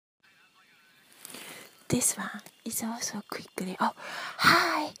this one is also quickly. Oh,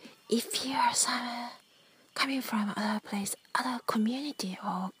 hi! If you are coming from other place, other community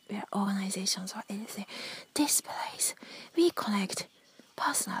or organizations or anything, this place we connect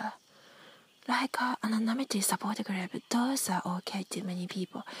personal. Like anonymity support group, those are okay to many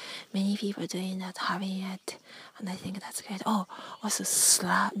people. Many people doing that, having it, and I think that's great. Oh, also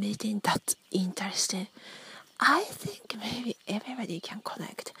Slack meeting, that's interesting. I think maybe everybody can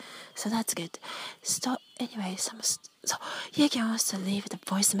connect, so that's good. So anyway, so you can also leave the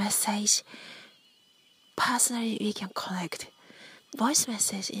voice message. Personally, we can connect. Voice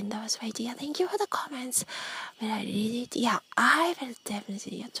message in those ways. Yeah, thank you for the comments. Will I read it? Yeah, I will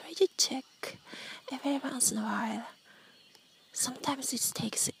definitely try to check every once in a while. Sometimes it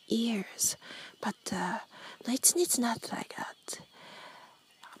takes years, but no, it's not like that.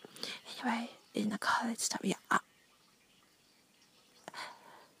 Anyway, in the college time,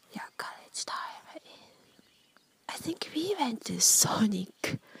 college time. I think we went to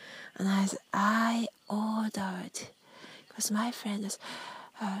Sonic, and I ordered because my friend's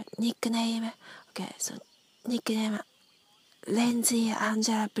nickname. Okay, so nickname Lindsay,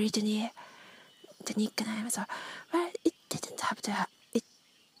 Angela, Brittany. The nicknames are it didn't have to it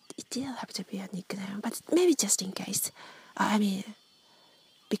didn't have to be a nickname, but maybe just in case.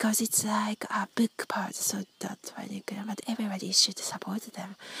 Because it's like a book part, so that's why nickname. But everybody should support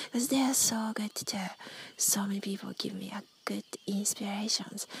them because they are so good too. So many people give me a good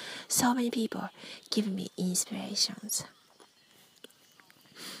inspirations. So many people give me inspirations.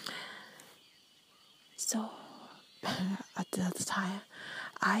 So at that time,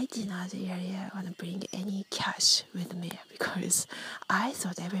 I did not really want to bring any cash with me because I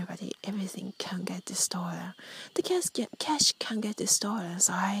thought everything can get stolen. The cash can get stolen.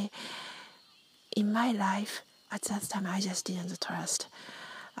 So in my life, at that time, I just didn't trust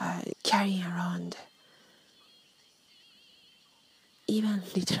carrying around even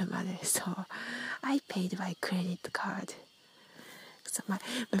little money. So I paid by credit card. So my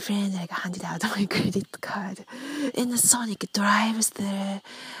friend handed out my credit card in the Sonic drive-through,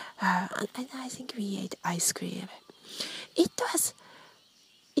 and I think we ate ice cream. It was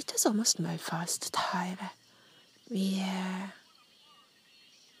almost my first time. We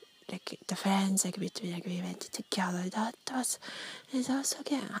the friends between we went together. It was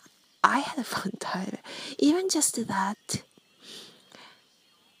again. I had a fun time. Even just that.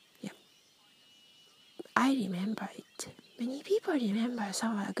 Yeah, I remember it. Many people remember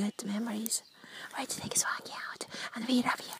some of the good memories. Right, thanks for hanging out, and we love you.